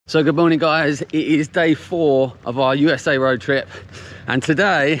So good morning guys, it is day 4 of our USA road trip and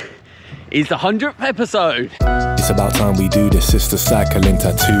today is the 100th episode. It's about time we do this, it's the cycling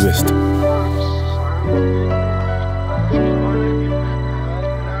tattooist.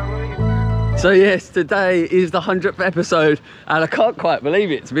 So yes, today is the 100th episode and I can't quite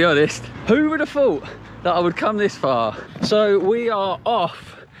believe it, to be honest. Who would have thought that I would come this far? So we are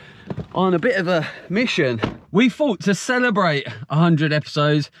off on a bit of a mission. We thought to celebrate 100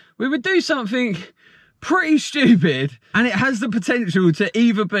 episodes, we would do something pretty stupid, and it has the potential to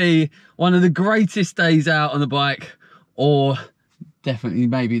either be one of the greatest days out on the bike or definitely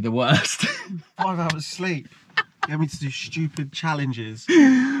maybe the worst. 5 hours sleep. Get me to do stupid challenges.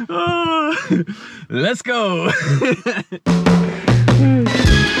 Oh, let's go.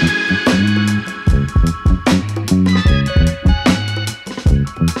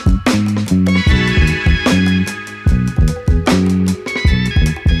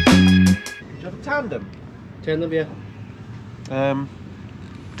 Tandem, yeah.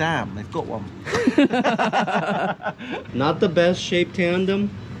 Damn, they've got one. Not the best shaped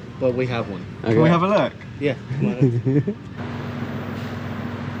tandem, but we have one. Okay. Can we have a look? Yeah.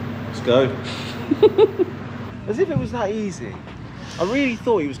 Let's go. As if it was that easy. I really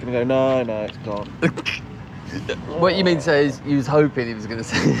thought he was going to go, no, it's gone. What you mean to say is you was hoping he was going to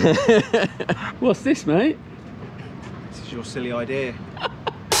say. What's this, mate? This is your silly idea.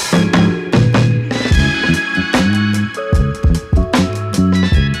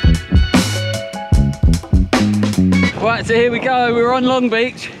 Right, so here we go, we're on Long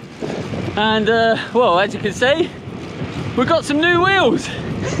Beach and well, as you can see, we've got some new wheels.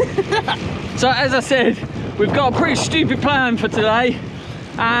 So as I said, we've got a pretty stupid plan for today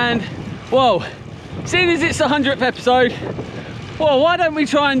and well, seeing as it's the 100th episode, well, why don't we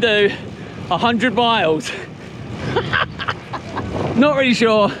try and do 100 miles? Not really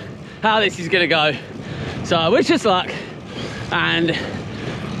sure how this is gonna go, so wish us luck and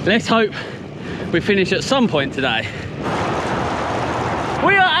let's hope we finish at some point today.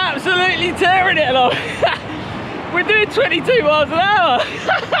 We are absolutely tearing it along. We're doing 22 miles an hour.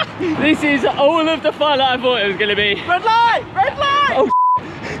 This is all of the fun I thought it was going to be. Red light! Red light! Oh,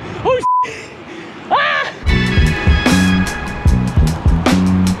 oh, ah!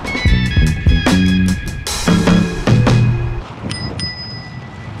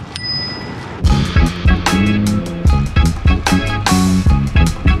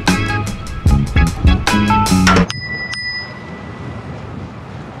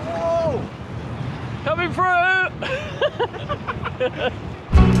 Coming through!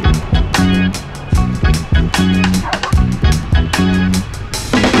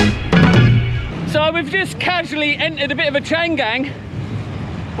 So we've just casually entered a bit of a chain gang.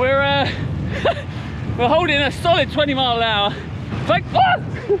 We're we're holding a solid 20 mile an hour.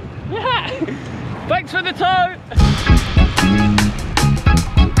 Thanks for the tow!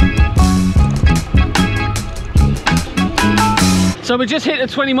 So we just hit the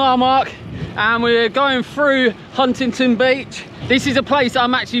 20 mile mark and we're going through Huntingdon Beach. This is a place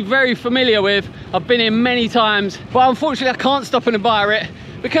I'm actually very familiar with. I've been here many times, but unfortunately I can't stop and admire it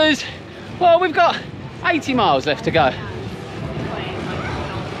because, well, we've got 80 miles left to go.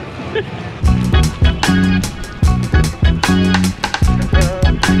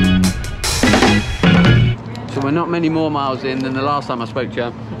 So we're not many more miles in than the last time I spoke to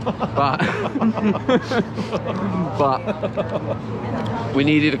you, but we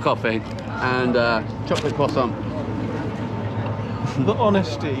needed a coffee and chocolate croissant. The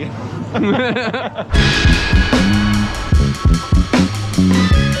honesty.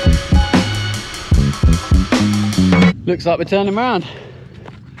 Looks like we're turning around.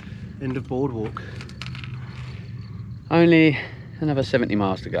 End of boardwalk. Only another 70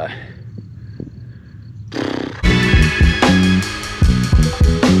 miles to go.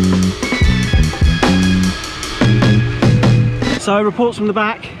 So reports from the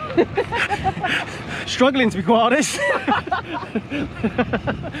back. Struggling, to be quite honest.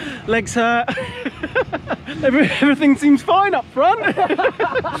 Legs hurt. Everything seems fine up front.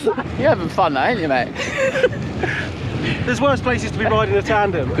 You're having fun though, ain't you, mate? There's worse places to be riding a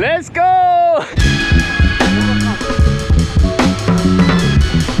tandem. Let's go!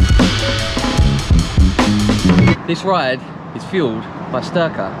 This ride is fueled by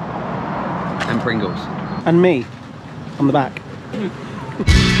Sturka and Pringles. And me on the back.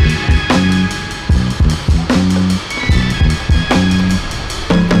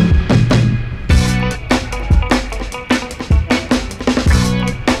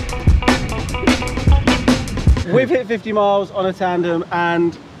 We've hit 50 miles on a tandem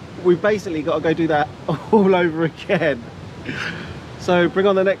and we've basically got to go do that all over again. So bring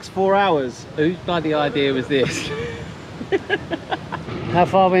on the next 4 hours. Whose bloody idea was this? How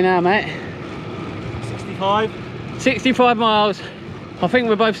far are we now, mate? 65. 65 miles. I think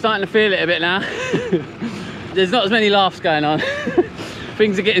we're both starting to feel it a bit now. There's not as many laughs going on.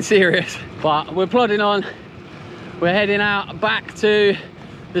 Things are getting serious, but we're plodding on. We're heading out back to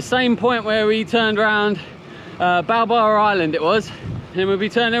the same point where we turned around, Balboa Island it was, and we'll be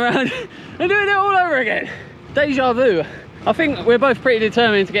turning around and doing it all over again. Deja vu. I think we're both pretty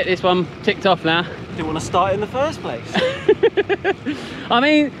determined to get this one ticked off now. Didn't want to start in the first place. I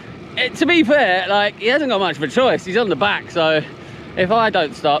mean, to be fair, like, he hasn't got much of a choice. He's on the back, so if I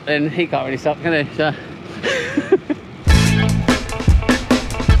don't stop, then he can't really stop, can he? So.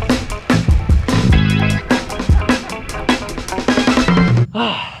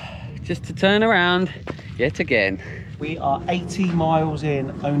 Just to turn around yet again. We are 80 miles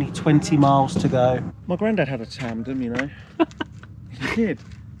in, only 20 miles to go. My granddad had a tandem, you know. He did.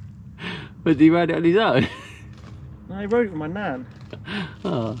 But did he ride it on his own? No, he rode it with my nan.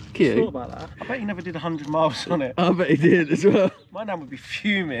 Oh, cute. I thought about that. I bet he never did 100 miles on it. I bet he did as well. My nan would be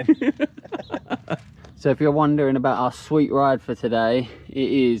fuming. So if you're wondering about our sweet ride for today,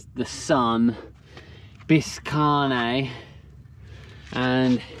 it is the Sun Biscane,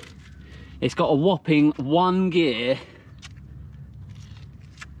 and it's got a whopping 1 gear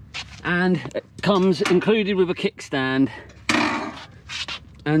and it comes included with a kickstand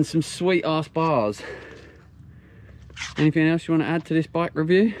and some sweet ass bars. Anything else you want to add to this bike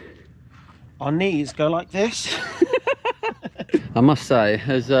review? Our knees go like this. I must say,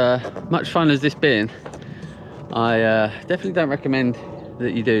 as much fun as this been, I definitely don't recommend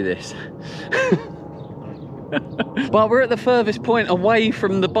that you do this. But we're at the furthest point away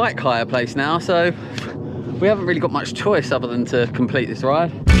from the bike hire place now, so we haven't really got much choice other than to complete this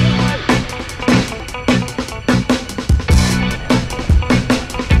ride.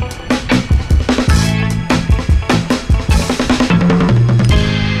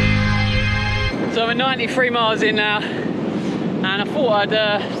 So we're 93 miles in now, and I thought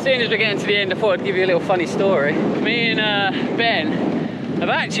I'd, seeing as we're getting to the end, I thought I'd give you a little funny story. Me and Ben, I've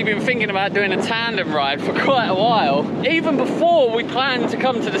actually been thinking about doing a tandem ride for quite a while. Even before we planned to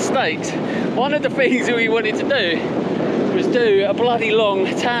come to the States, one of the things that we wanted to do was do a bloody long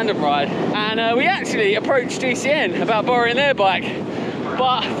tandem ride. And we actually approached GCN about borrowing their bike,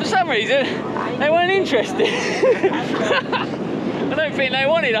 but for some reason, they weren't interested. I don't think they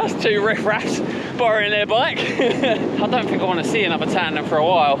wanted us two riffraffs borrowing their bike. I don't think I want to see another tandem for a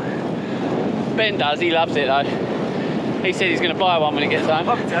while. Ben does, he loves it though. He said he's going to buy one when he gets home.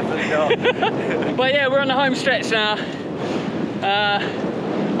 I'm definitely not. But yeah, we're on the home stretch now.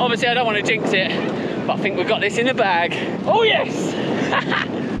 Obviously I don't want to jinx it, but I think we've got this in the bag. Oh yes!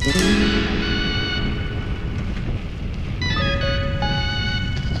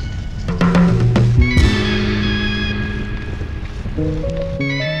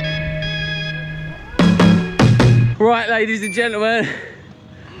 Right, ladies and gentlemen,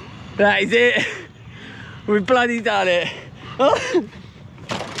 that is it. We've bloody done it.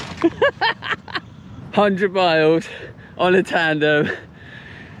 100 miles on a tandem.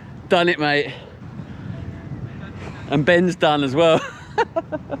 Done it, mate. And Ben's done as well.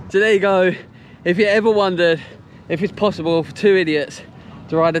 So there you go. If you ever wondered if it's possible for two idiots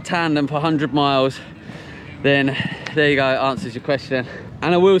to ride a tandem for 100 miles, then there you go, it answers your question.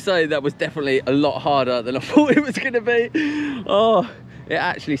 And I will say that was definitely a lot harder than I thought it was going to be. Oh, it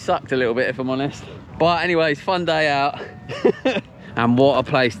actually sucked a little bit, if I'm honest. But anyways, fun day out. And what a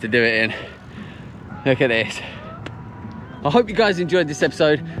place to do it in. Look at this. I hope you guys enjoyed this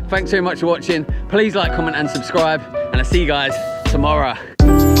episode. Thanks very much for watching. Please like, comment and subscribe, and I'll see you guys tomorrow.